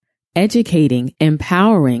Educating,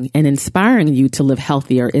 empowering, and inspiring you to live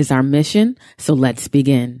healthier is our mission, so let's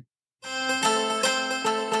begin.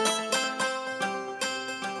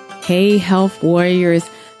 Hey, health warriors.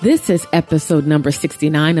 This is episode number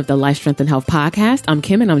 69 of the Life, Strength, and Health podcast. I'm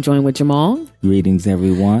Kim, and I'm joined with Jamal. Greetings,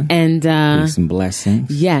 everyone. And peace and blessings.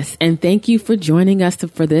 Yes, and thank you for joining us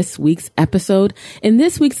for this week's episode. In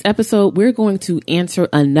this week's episode, we're going to answer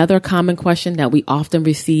another common question that we often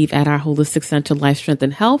receive at our Holistic Center, Life, Strength,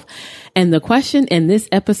 and Health. And the question in this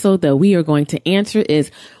episode that we are going to answer is,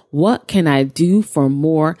 what can I do for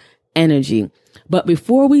more energy? But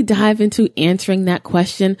before we dive into answering that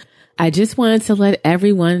question, I just wanted to let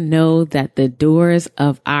everyone know that the doors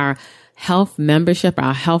of our health membership,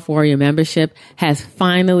 our Health Warrior membership, has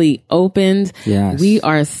finally opened. Yes. We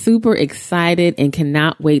are super excited and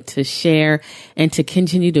cannot wait to share and to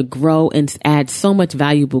continue to grow and add so much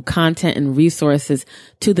valuable content and resources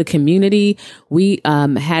to the community. We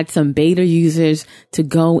had some beta users to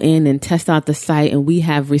go in and test out the site, and we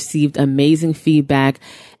have received amazing feedback.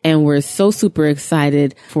 And we're so super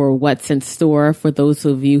excited for what's in store for those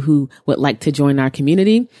of you who would like to join our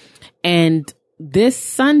community. And this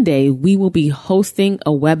Sunday, we will be hosting a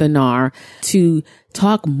webinar to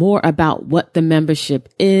talk more about what the membership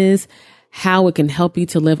is, how it can help you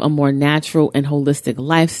to live a more natural and holistic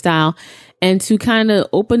lifestyle, and to kind of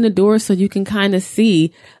open the door so you can kind of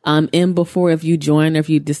see in before if you join, or if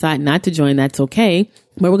you decide not to join, that's okay.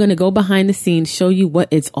 But we're going to go behind the scenes, show you what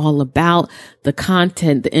it's all about, the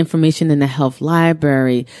content, the information in the health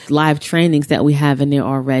library, live trainings that we have in there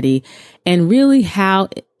already, and really how,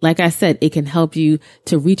 like I said, it can help you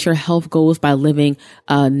to reach your health goals by living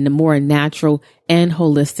a more natural and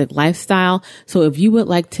holistic lifestyle. So if you would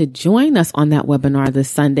like to join us on that webinar this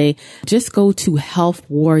Sunday, just go to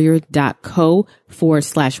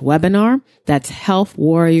healthwarrior.co/webinar. That's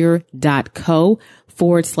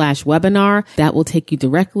healthwarrior.co/webinar. That will take you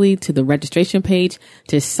directly to the registration page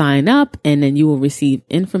to sign up, and then you will receive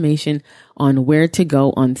information on where to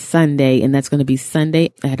go on Sunday. And that's going to be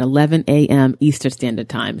Sunday at 11 a.m. Eastern Standard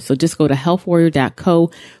Time. So just go to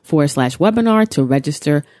healthwarrior.co/webinar to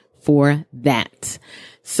register for that.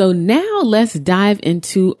 So now let's dive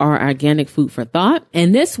into our organic food for thought.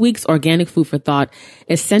 And this week's organic food for thought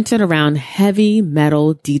is centered around heavy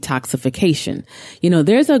metal detoxification. You know,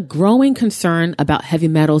 there's a growing concern about heavy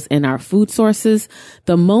metals in our food sources.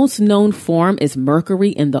 The most known form is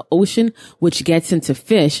mercury in the ocean, which gets into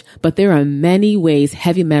fish, but there are many ways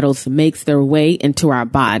heavy metals makes their way into our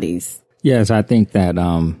bodies. Yes, I think that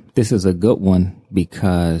this is a good one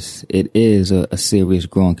because it is a serious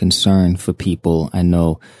growing concern for people. I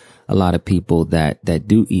know a lot of people that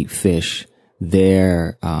do eat fish,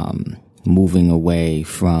 they're moving away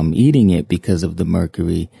from eating it because of the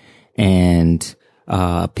mercury, and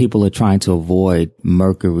people are trying to avoid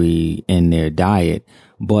mercury in their diet.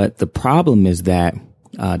 But the problem is that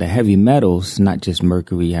the heavy metals, not just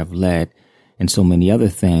mercury, you have lead and so many other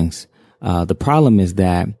things. The problem is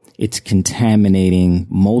that it's contaminating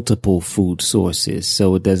multiple food sources.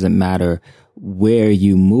 So it doesn't matter where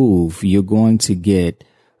you move, you're going to get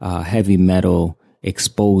heavy metal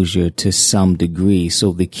exposure to some degree.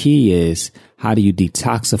 So the key is, how do you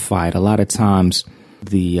detoxify it? A lot of times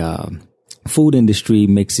the food industry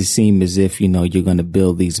makes it seem as if, you know, you're going to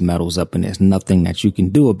build these metals up and there's nothing that you can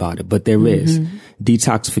do about it. But there is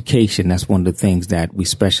detoxification. That's one of the things that we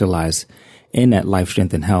specialize in at Life,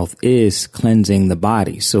 Strength, and Health, is cleansing the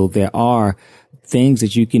body. So there are things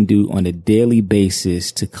that you can do on a daily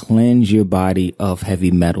basis to cleanse your body of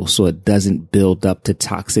heavy metals so it doesn't build up to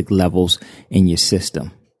toxic levels in your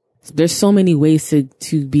system. There's so many ways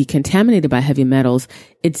to be contaminated by heavy metals.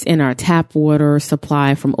 It's in our tap water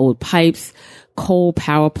supply from old pipes. Coal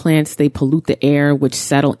power plants, they pollute the air, which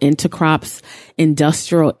settle into crops.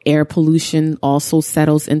 Industrial air pollution also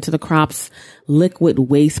settles into the crops. Liquid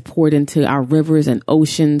waste poured into our rivers and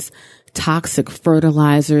oceans. Toxic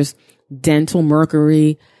fertilizers, dental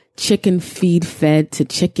mercury, chicken feed fed to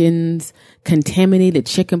chickens, contaminated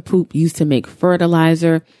chicken poop used to make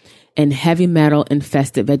fertilizer, and heavy metal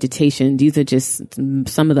infested vegetation. These are just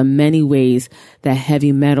some of the many ways that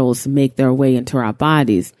heavy metals make their way into our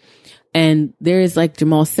bodies. And there is, like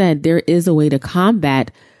Jamal said, there is a way to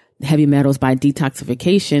combat heavy metals by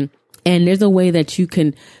detoxification. And there's a way that you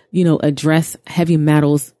can, you know, address heavy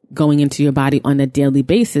metals going into your body on a daily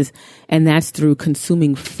basis. And that's through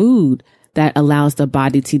consuming food that allows the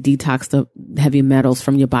body to detox the heavy metals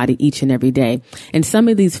from your body each and every day. And some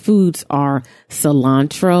of these foods are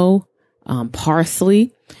cilantro,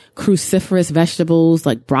 parsley, cruciferous vegetables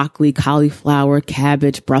like broccoli, cauliflower,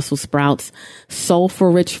 cabbage, Brussels sprouts,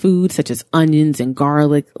 sulfur-rich foods such as onions and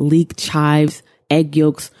garlic, leek chives, egg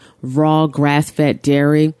yolks, raw grass-fed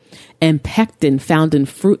dairy, and pectin found in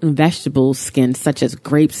fruit and vegetable skins such as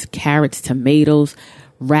grapes, carrots, tomatoes,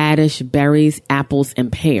 radish, berries, apples,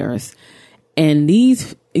 and pears. And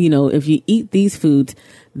these, if you eat these foods,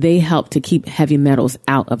 they help to keep heavy metals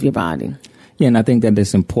out of your body. Yeah, and I think that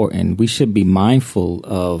is important. We should be mindful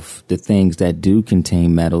of the things that do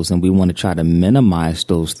contain metals, and we want to try to minimize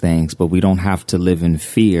those things, but we don't have to live in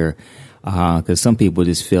fear, because some people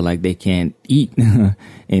just feel like they can't eat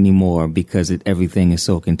anymore because everything is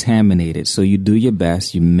so contaminated. So you do your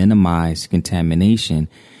best, you minimize contamination,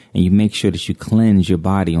 and you make sure that you cleanse your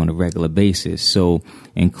body on a regular basis. So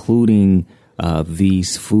including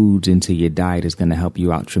these foods into your diet is going to help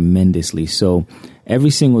you out tremendously. So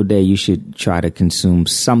every single day you should try to consume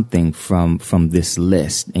something from this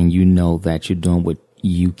list, and you know that you're doing what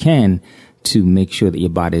you can to make sure that your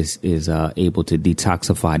body is able to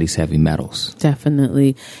detoxify these heavy metals.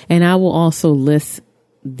 Definitely. And I will also list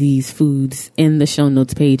these foods in the show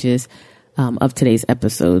notes pages of today's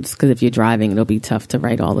episodes, because if you're driving, it'll be tough to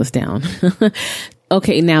write all this down.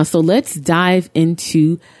 Okay, now, so let's dive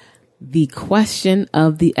into the question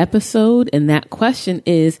of the episode. And that question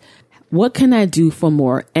is, what can I do for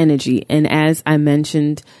more energy? And as I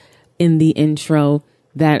mentioned in the intro,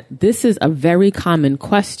 that this is a very common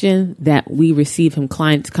question that we receive from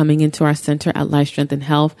clients coming into our center at Life Strength and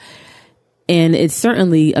Health. And it's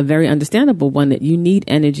certainly a very understandable one, that you need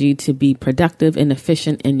energy to be productive and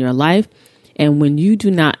efficient in your life. And when you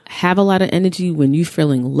do not have a lot of energy, when you're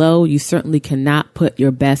feeling low, you certainly cannot put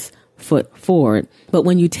your best foot forward. But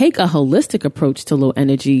when you take a holistic approach to low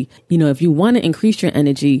energy, if you want to increase your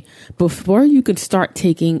energy, before you can start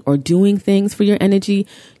taking or doing things for your energy,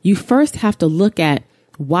 you first have to look at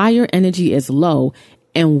why your energy is low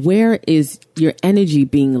and where is your energy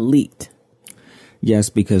being leaked. Yes,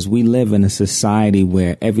 because we live in a society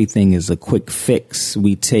where everything is a quick fix.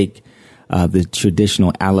 We take the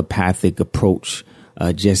traditional allopathic approach,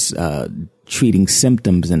 just treating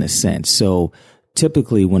symptoms in a sense. So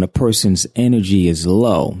typically when a person's energy is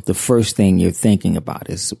low, the first thing you're thinking about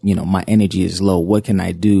is, my energy is low. What can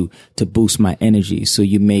I do to boost my energy? So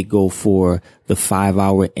you may go for the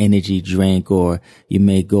 5-hour energy drink, or you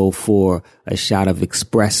may go for a shot of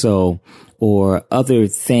espresso, or other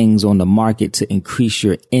things on the market to increase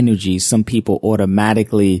your energy. Some people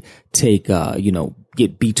automatically take,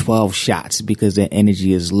 get B12 shots because their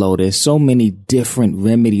energy is low. There's so many different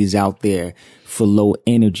remedies out there for low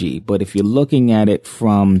energy. But if you're looking at it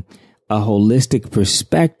from a holistic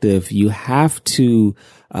perspective, you have to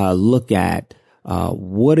look at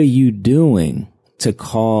what are you doing to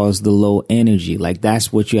cause the low energy? Like,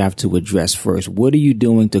 that's what you have to address first. What are you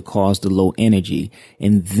doing to cause the low energy?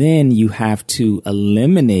 And then you have to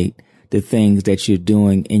eliminate the things that you're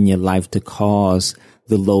doing in your life to cause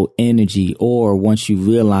the low energy. Or once you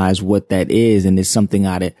realize what that is and it's something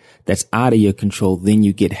that's out of your control, then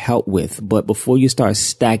you get help with. But before you start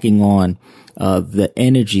stacking on the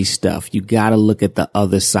energy stuff, you got to look at the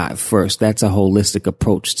other side first. That's a holistic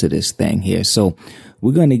approach to this thing here. So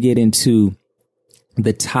we're going to get into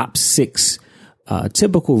the top 6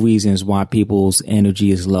 typical reasons why people's energy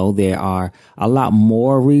is low. There are a lot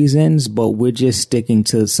more reasons, but we're just sticking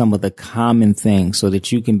to some of the common things so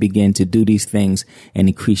that you can begin to do these things and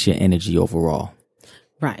increase your energy overall.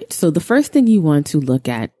 Right. So the first thing you want to look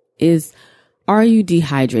at is, are you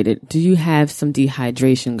dehydrated? Do you have some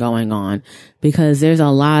dehydration going on? Because there's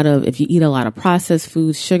if you eat a lot of processed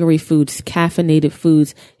foods, sugary foods, caffeinated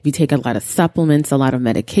foods, if you take a lot of supplements, a lot of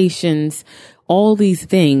medications, all these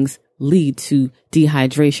things lead to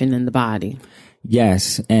dehydration in the body.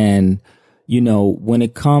 Yes. And, when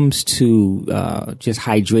it comes to just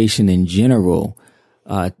hydration in general,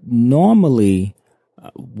 normally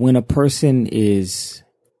when a person is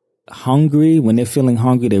hungry, when they're feeling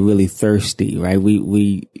hungry, they're really thirsty, right?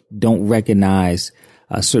 We don't recognize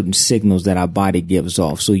certain signals that our body gives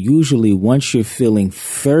off. So usually once you're feeling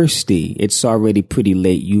thirsty, it's already pretty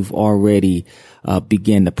late. You've already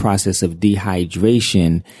begun the process of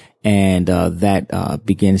dehydration, and that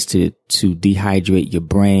begins to dehydrate your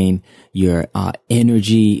brain. Your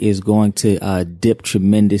energy is going to dip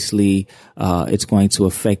tremendously. It's going to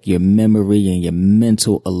affect your memory and your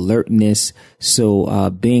mental alertness. So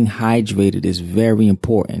being hydrated is very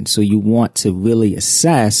important. So you want to really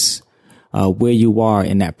assess where you are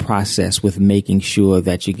in that process with making sure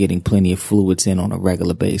that you're getting plenty of fluids in on a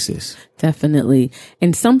regular basis. Definitely.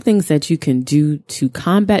 And some things that you can do to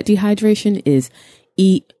combat dehydration is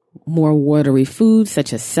eat more watery foods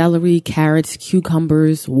such as celery, carrots,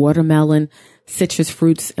 cucumbers, watermelon, citrus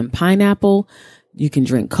fruits, and pineapple. You can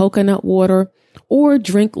drink coconut water. or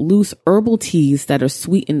drink loose herbal teas that are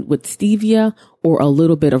sweetened with stevia or a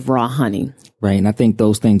little bit of raw honey. Right. And I think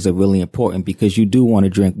those things are really important because you do want to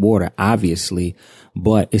drink water, obviously,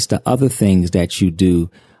 but it's the other things that you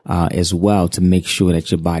do as well to make sure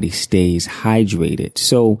that your body stays hydrated.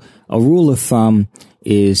 So a rule of thumb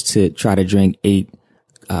is to try to drink 8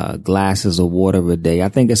 glasses of water a day. I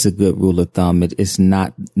think it's a good rule of thumb. It's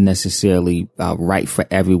not necessarily right for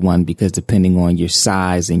everyone because depending on your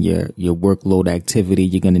size and your workload activity,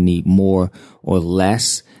 you're going to need more or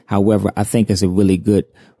less. However, I think it's a really good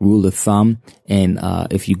rule of thumb. And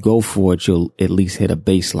if you go for it, you'll at least hit a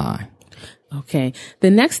baseline. Okay. The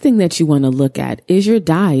next thing that you want to look at is your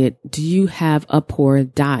diet. Do you have a poor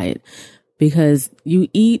diet? Because you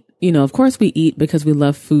eat, of course we eat because we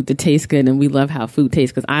love food to taste good and we love how food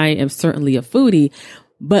tastes, because I am certainly a foodie,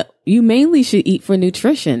 but you mainly should eat for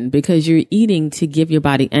nutrition because you're eating to give your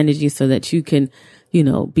body energy so that you can,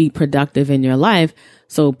 be productive in your life.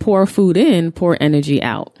 So pour food in, pour energy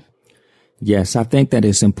out. Yes, I think that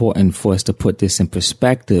it's important for us to put this in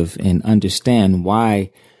perspective and understand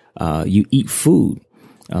why you eat food.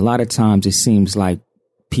 A lot of times it seems like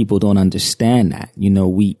people don't understand that.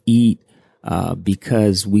 We eat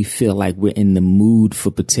because we feel like we're in the mood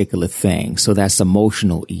for particular things. So that's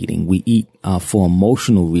emotional eating. We eat for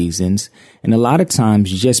emotional reasons. And a lot of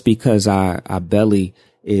times just because our belly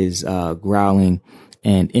is growling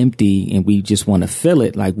and empty and we just want to fill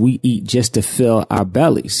it, like we eat just to fill our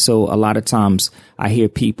bellies. So a lot of times I hear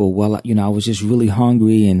people, well, I was just really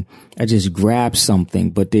hungry and I just grabbed something,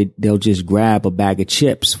 but they'll just grab a bag of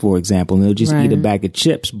chips, for example, and they'll just eat a bag of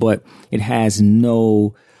chips, but it has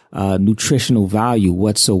no nutritional value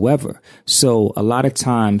whatsoever. So a lot of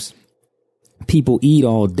times people eat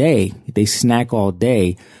all day, they snack all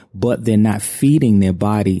day, but they're not feeding their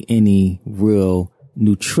body any real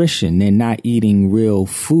nutrition. They're not eating real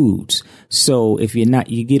foods. So if you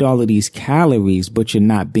get all of these calories, but you're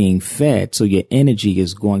not being fed. So your energy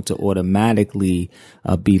is going to automatically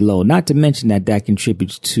be low. Not to mention that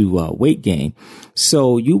contributes to weight gain.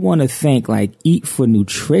 So you want to think like eat for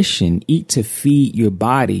nutrition, eat to feed your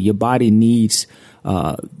body. Your body needs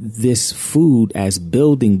this food as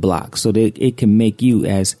building blocks so that it can make you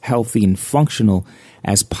as healthy and functional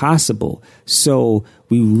as possible. So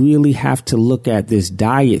we really have to look at this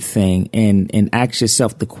diet thing and ask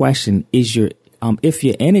yourself the question, if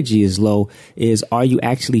your energy is low, are you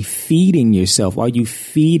actually feeding yourself? Are you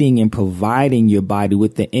feeding and providing your body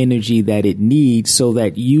with the energy that it needs so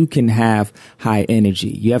that you can have high energy?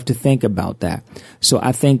 You have to think about that. So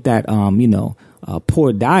I think that,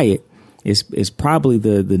 poor diet is probably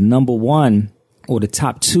the number one or the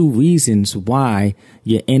top 2 reasons why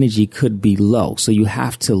your energy could be low. So you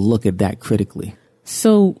have to look at that critically.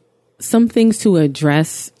 So some things to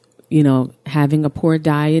address, having a poor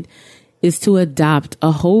diet is to adopt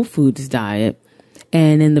a whole foods diet.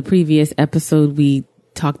 And in the previous episode, we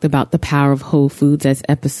talked about the power of whole foods. That's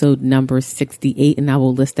episode number 68. And I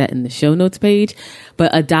will list that in the show notes page.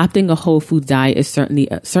 But adopting a whole food diet is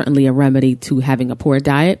certainly a remedy to having a poor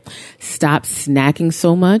diet. Stop snacking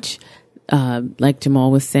so much. Like Jamal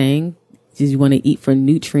was saying, you want to eat for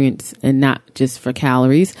nutrients and not just for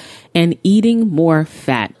calories, and eating more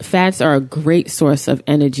fat. Fats are a great source of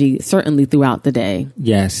energy, certainly throughout the day.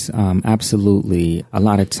 Yes, absolutely. A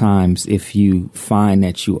lot of times if you find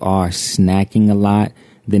that you are snacking a lot,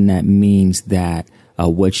 then that means that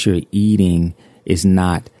what you're eating is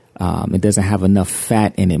not it doesn't have enough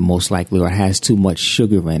fat in it, most likely, or has too much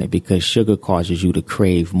sugar in it, because sugar causes you to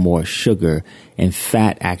crave more sugar, and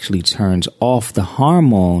fat actually turns off the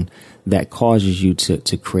hormone that causes you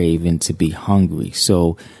to crave and to be hungry.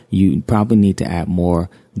 So you probably need to add more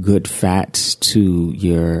good fats to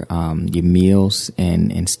your meals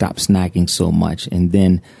and stop snacking so much. And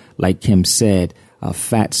then, like Kim said,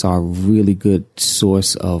 fats are a really good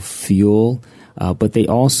source of fuel. But they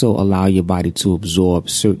also allow your body to absorb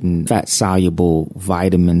certain fat-soluble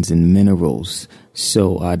vitamins and minerals.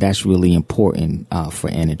 So that's really important for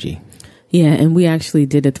energy. Yeah, and we actually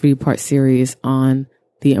did a 3-part series on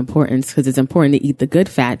the importance, because it's important to eat the good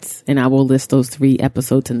fats, and I will list those 3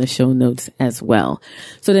 episodes in the show notes as well.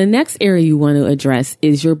 So the next area you want to address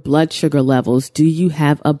is your blood sugar levels. Do you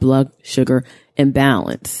have a blood sugar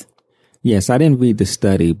imbalance? Yes, I didn't read the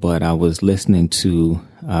study, but I was listening to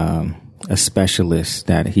a specialist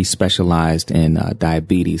that he specialized in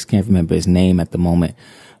diabetes. Can't remember his name at the moment,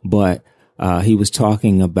 but he was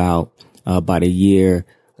talking about by the year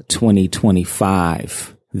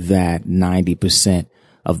 2025 that 90%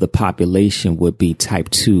 of the population would be type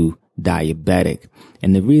 2 diabetic.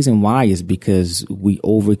 And the reason why is because we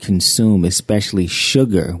overconsume, especially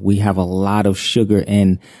sugar. We have a lot of sugar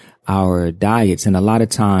in our diets. And a lot of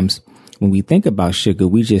times when we think about sugar,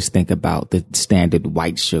 we just think about the standard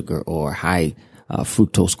white sugar or high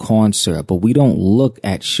fructose corn syrup, but we don't look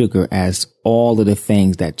at sugar as all of the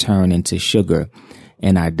things that turn into sugar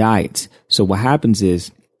in our diets. So what happens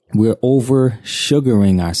is we're over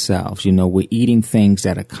sugaring ourselves. We're eating things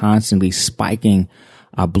that are constantly spiking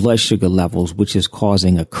our blood sugar levels, which is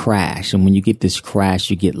causing a crash. And when you get this crash,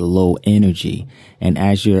 you get low energy. And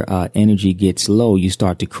as your energy gets low, you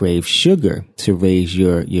start to crave sugar to raise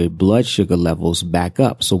your blood sugar levels back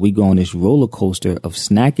up. So we go on this roller coaster of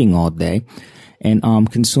snacking all day and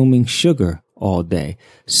consuming sugar all day.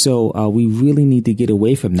 So we really need to get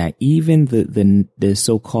away from that. Even the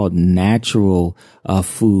so-called natural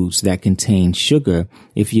foods that contain sugar,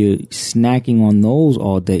 if you're snacking on those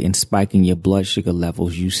all day and spiking your blood sugar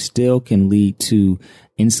levels, you still can lead to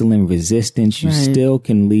insulin resistance. You still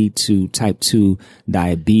can lead to type 2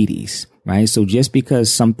 diabetes. Right. So just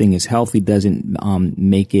because something is healthy doesn't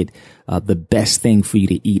make it the best thing for you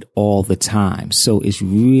to eat all the time. So it's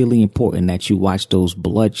really important that you watch those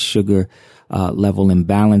blood sugar level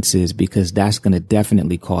imbalances, because that's going to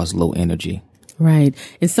definitely cause low energy. Right.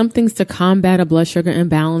 And some things to combat a blood sugar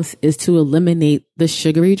imbalance is to eliminate the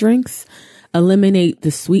sugary drinks, eliminate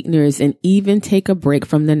the sweeteners, and even take a break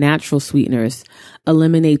from the natural sweeteners.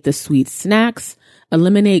 Eliminate the sweet snacks,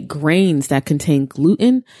 eliminate grains that contain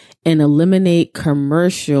gluten, and eliminate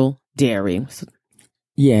commercial dairy.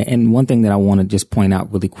 Yeah. And one thing that I want to just point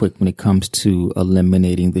out really quick when it comes to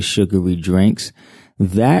eliminating the sugary drinks,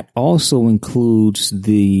 that also includes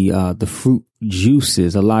the fruit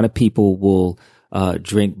juices. A lot of people will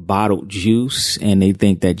drink bottled juice, and they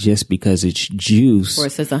think that just because it's juice, or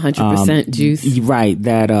it says 100% juice, right,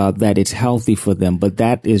 that it's healthy for them. But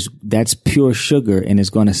that's pure sugar, and it's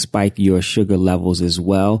going to spike your sugar levels as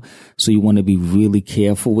well. So you want to be really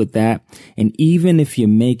careful with that. And even if you're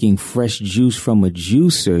making fresh juice from a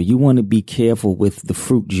juicer, you want to be careful with the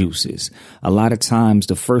fruit juices. A lot of times,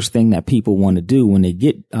 the first thing that people want to do when they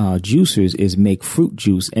get juicers is make fruit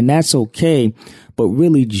juice, and that's okay. But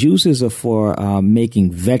really, juices are for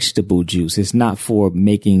making vegetable juice. It's not for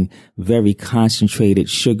making very concentrated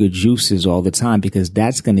sugar juices all the time, because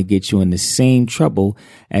that's going to get you in the same trouble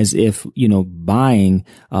as if, buying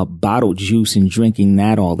bottled juice and drinking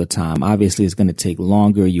that all the time. Obviously, it's going to take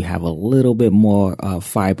longer. You have a little bit more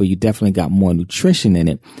fiber. You definitely got more nutrition in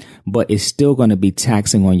it, but it's still going to be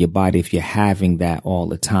taxing on your body if you're having that all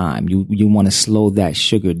the time. You want to slow that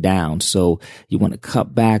sugar down. So you want to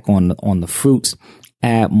cut back on the fruits,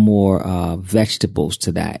 add more vegetables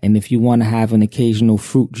to that. And if you want to have an occasional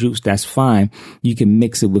fruit juice, that's fine. You can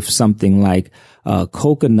mix it with something like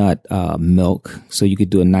coconut milk. So you could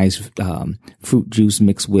do a nice fruit juice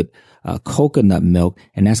mixed with coconut milk,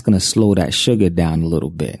 and that's going to slow that sugar down a little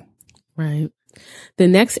bit. Right. The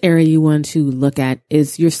next area you want to look at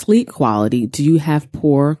is your sleep quality. Do you have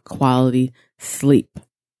poor quality sleep?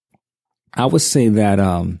 I would say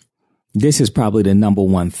that this is probably the number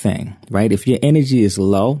one thing, right? If your energy is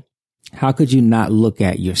low, how could you not look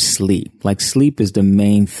at your sleep? Like, sleep is the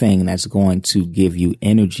main thing that's going to give you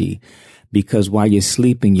energy, because while you're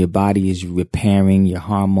sleeping, your body is repairing, your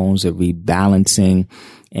hormones are rebalancing,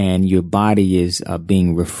 and your body is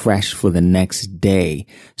being refreshed for the next day.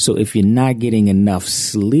 So if you're not getting enough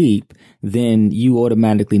sleep, then you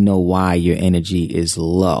automatically know why your energy is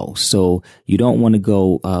low. So you don't want to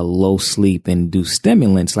go low sleep and do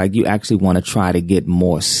stimulants. Like, you actually want to try to get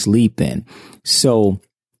more sleep in. So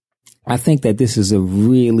I think that this is a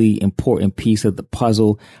really important piece of the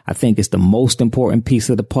puzzle. I think it's the most important piece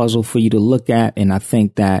of the puzzle for you to look at. And I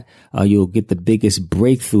think that you'll get the biggest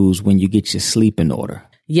breakthroughs when you get your sleep in order.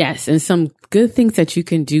 Yes. And some good things that you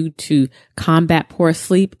can do to combat poor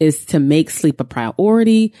sleep is to make sleep a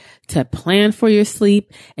priority, to plan for your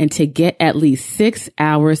sleep, and to get at least 6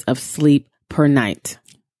 hours of sleep per night.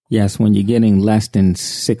 Yes. When you're getting less than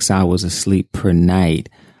 6 hours of sleep per night,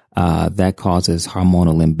 that causes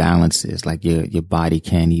hormonal imbalances. Like, your body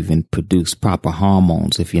can't even produce proper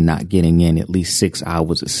hormones if you're not getting in at least 6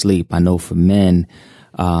 hours of sleep. I know for men,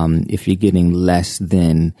 if you're getting less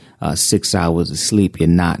than 6 hours of sleep, you're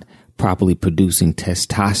not properly producing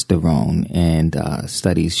testosterone. And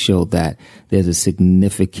studies show that there's a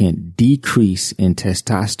significant decrease in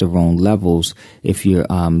testosterone levels if you're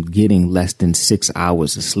getting less than 6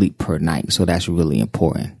 hours of sleep per night. So that's really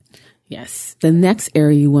important. Yes. The next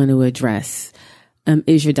area you want to address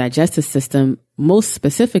is your digestive system, most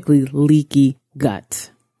specifically leaky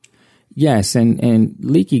gut. Yes, and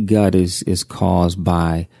leaky gut is caused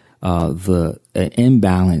by the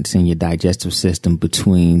imbalance in your digestive system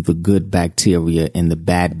between the good bacteria and the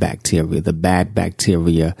bad bacteria. The bad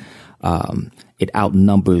bacteria it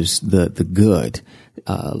outnumbers the good.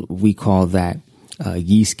 We call that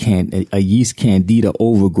yeast candida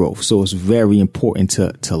overgrowth. So it's very important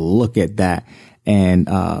to look at that. And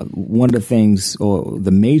one of the things, or the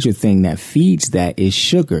major thing that feeds that, is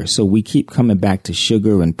sugar. So we keep coming back to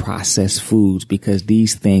sugar and processed foods because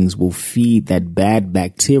these things will feed that bad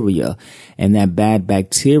bacteria, and that bad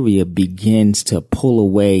bacteria begins to pull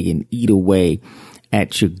away and eat away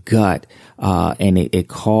at your gut, and it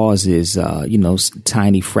causes,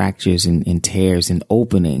 tiny fractures and tears and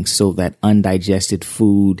openings, so that undigested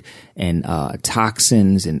food and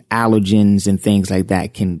toxins and allergens and things like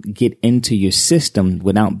that can get into your system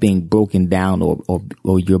without being broken down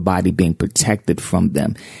or your body being protected from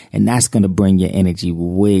them. And that's going to bring your energy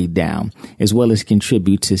way down, as well as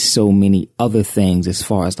contribute to so many other things as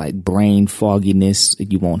far as like brain fogginess.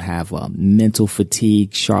 You won't have mental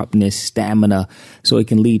fatigue, sharpness, stamina. So it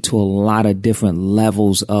can lead to a lot of different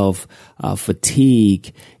levels of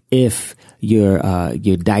fatigue if your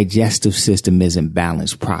digestive system isn't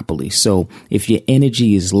balanced properly. So if your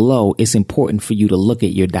energy is low, it's important for you to look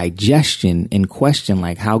at your digestion and question,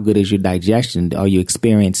 like, how good is your digestion? Are you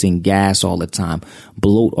experiencing gas all the time,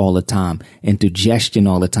 bloat all the time, indigestion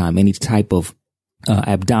all the time, any type of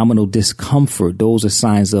abdominal discomfort? Those are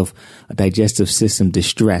signs of digestive system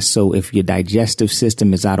distress. So if your digestive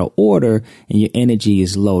system is out of order and your energy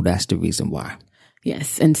is low, that's the reason why.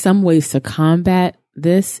 Yes. And some ways to combat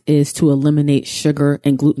this is to eliminate sugar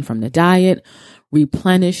and gluten from the diet,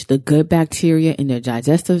 replenish the good bacteria in your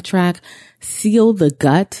digestive tract, seal the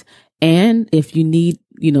gut, and if you need,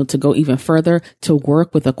 to go even further, to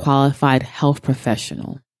work with a qualified health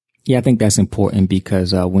professional. Yeah, I think that's important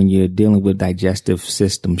because when you're dealing with digestive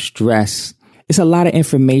system stress, it's a lot of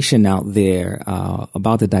information out there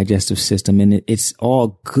about the digestive system, and it's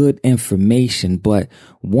all good information. But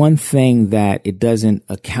one thing that it doesn't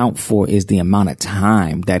account for is the amount of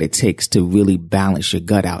time that it takes to really balance your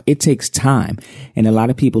gut out. It takes time. And a lot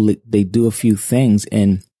of people, they do a few things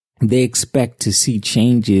and they expect to see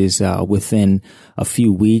changes within a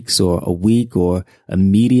few weeks or a week or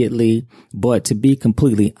immediately. But to be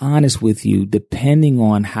completely honest with you, depending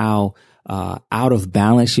on how out of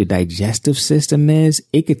balance your digestive system is,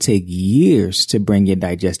 it could take years to bring your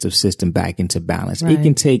digestive system back into balance. Right. It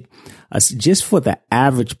can take just for the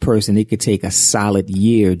average person, it could take a solid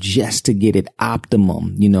year just to get it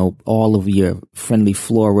optimum, all of your friendly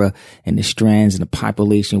flora and the strands and the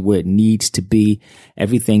population where it needs to be.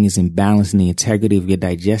 Everything is in balance and the integrity of your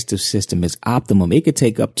digestive system is optimum. It could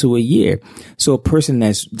take up to a year. So a person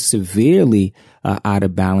that's severely out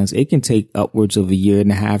of balance, it can take upwards of a year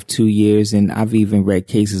and a half, 2 years. And I've even read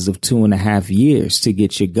cases of 2.5 years to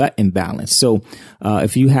get your gut in balance. So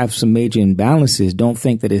if you have some major imbalances, don't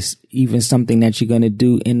think that it's even something that you're going to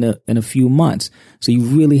do in a few months. So you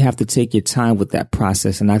really have to take your time with that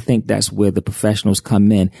process. And I think that's where the professionals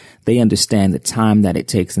come in. They understand the time that it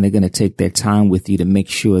takes, and they're going to take their time with you to make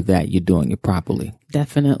sure that you're doing it properly.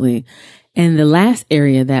 Definitely. And the last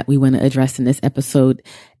area that we want to address in this episode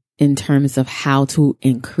in terms of how to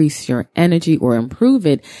increase your energy or improve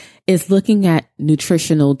it is looking at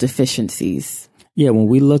nutritional deficiencies. Yeah, when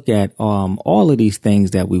we look at all of these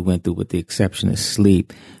things that we went through, with the exception of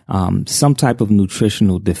sleep, some type of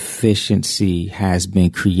nutritional deficiency has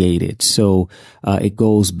been created. So it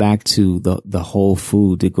goes back to the whole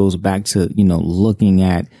food. It goes back to, looking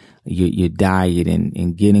at your diet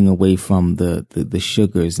and getting away from the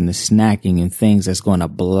sugars and the snacking and things that's going to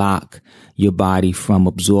block your body from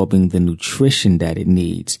absorbing the nutrition that it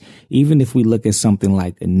needs. Even if we look at something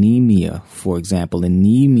like anemia, for example,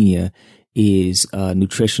 anemia is a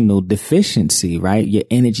nutritional deficiency, right? Your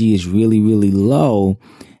energy is really, really low.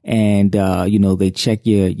 And, they check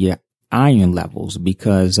your iron levels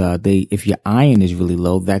because, if your iron is really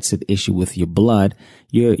low, that's an issue with your blood,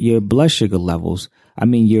 your blood sugar levels.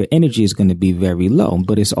 Your energy is going to be very low,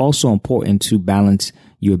 but it's also important to balance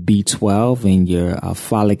your B12 and your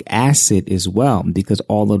folic acid as well, because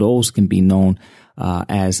all of those can be known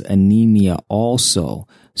as anemia also.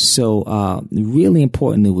 So really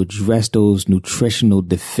important to address those nutritional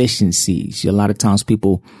deficiencies. A lot of times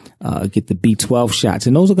people get the B12 shots,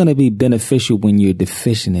 and those are going to be beneficial when you're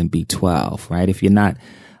deficient in B12, right? If you're not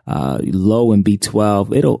low in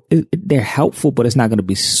B12, they're helpful, but it's not going to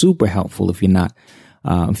be super helpful if you're not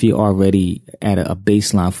if you're already at a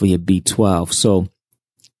baseline for your B12. So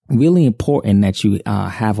really important that you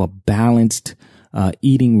have a balanced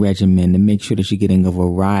eating regimen to make sure that you're getting a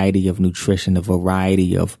variety of nutrition, a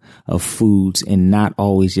variety of foods, and not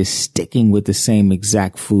always just sticking with the same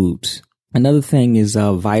exact foods. Another thing is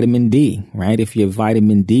vitamin D, right? If your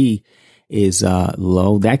vitamin D is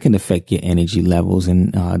low, that can affect your energy levels.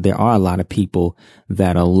 And there are a lot of people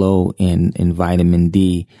that are low in vitamin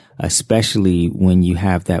D, especially when you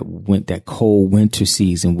have that cold winter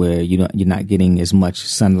season where you're not getting as much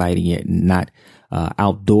sunlight and you're not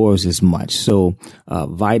outdoors as much. So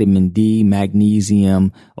vitamin D,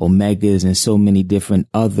 magnesium, omegas, and so many different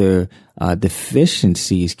other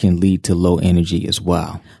deficiencies can lead to low energy as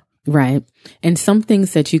well. Right. And some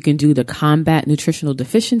things that you can do to combat nutritional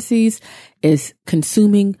deficiencies is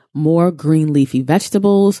consuming more green leafy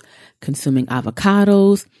vegetables, consuming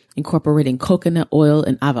avocados, incorporating coconut oil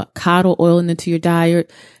and avocado oil into your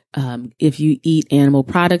diet. If you eat animal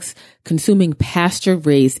products, consuming pasture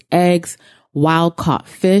raised eggs, wild caught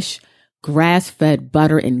fish, grass fed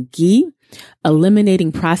butter and ghee.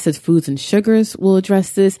 Eliminating processed foods and sugars will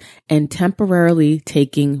address this, and temporarily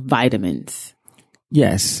taking vitamins.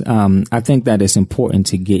 Yes, I think that it's important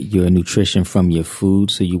to get your nutrition from your food.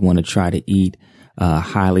 So you want to try to eat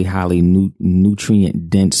highly nutrient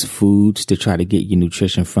dense foods to try to get your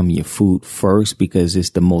nutrition from your food first, because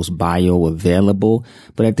it's the most bioavailable.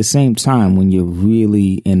 But at the same time, when you're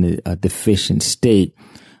really in a deficient state,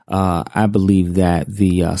 I believe that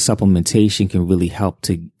the supplementation can really help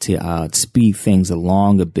to speed things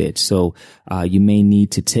along a bit. So you may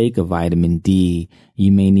need to take a vitamin D. You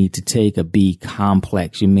may need to take a B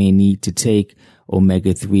complex. You may need to take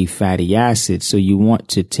omega-3 fatty acids. So you want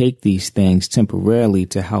to take these things temporarily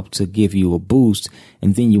to help to give you a boost.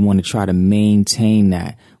 And then you want to try to maintain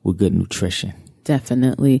that with good nutrition.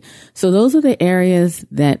 Definitely. So those are the areas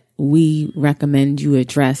that we recommend you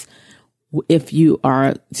address. If you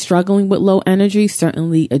are struggling with low energy,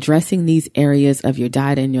 certainly addressing these areas of your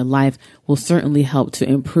diet and your life will certainly help to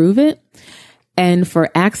improve it. And for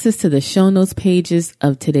access to the show notes pages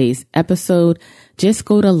of today's episode, just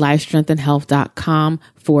go to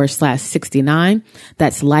lifestrengthandhealth.com/69.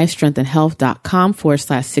 That's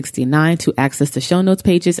lifestrengthandhealth.com/69 to access the show notes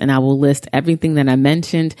pages. And I will list everything that I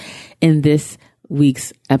mentioned in this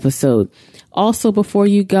week's episode. Also, before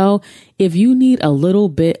you go, if you need a little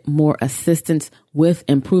bit more assistance with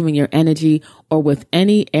improving your energy or with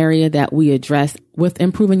any area that we address with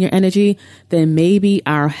improving your energy, then maybe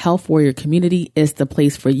our Health Warrior community is the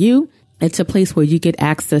place for you. It's a place where you get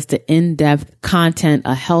access to in-depth content,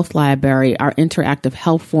 a health library, our interactive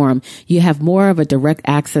health forum. You have more of a direct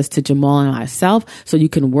access to Jamal and myself, so you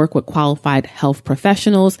can work with qualified health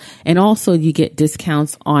professionals. And also you get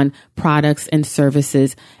discounts on products and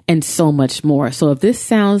services and so much more. So if this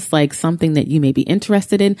sounds like something that you may be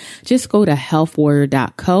interested in, just go to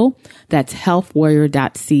healthwarrior.co. That's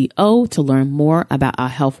healthwarrior.co to learn more about our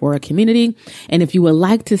Health Warrior community. And if you would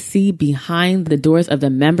like to see behind the doors of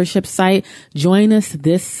the membership site, join us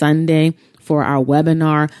this Sunday for our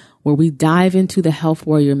webinar where we dive into the Health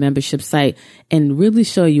Warrior membership site and really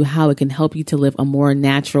show you how it can help you to live a more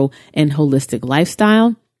natural and holistic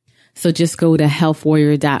lifestyle. So just go to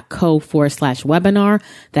healthwarrior.co/webinar.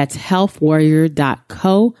 That's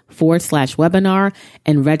healthwarrior.co/webinar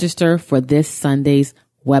and register for this Sunday's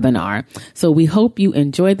webinar. So we hope you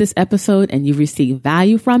enjoyed this episode and you receive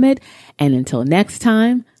value from it. And until next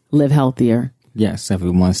time, live healthier. Yes,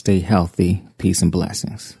 everyone stay healthy. Peace and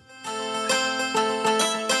blessings.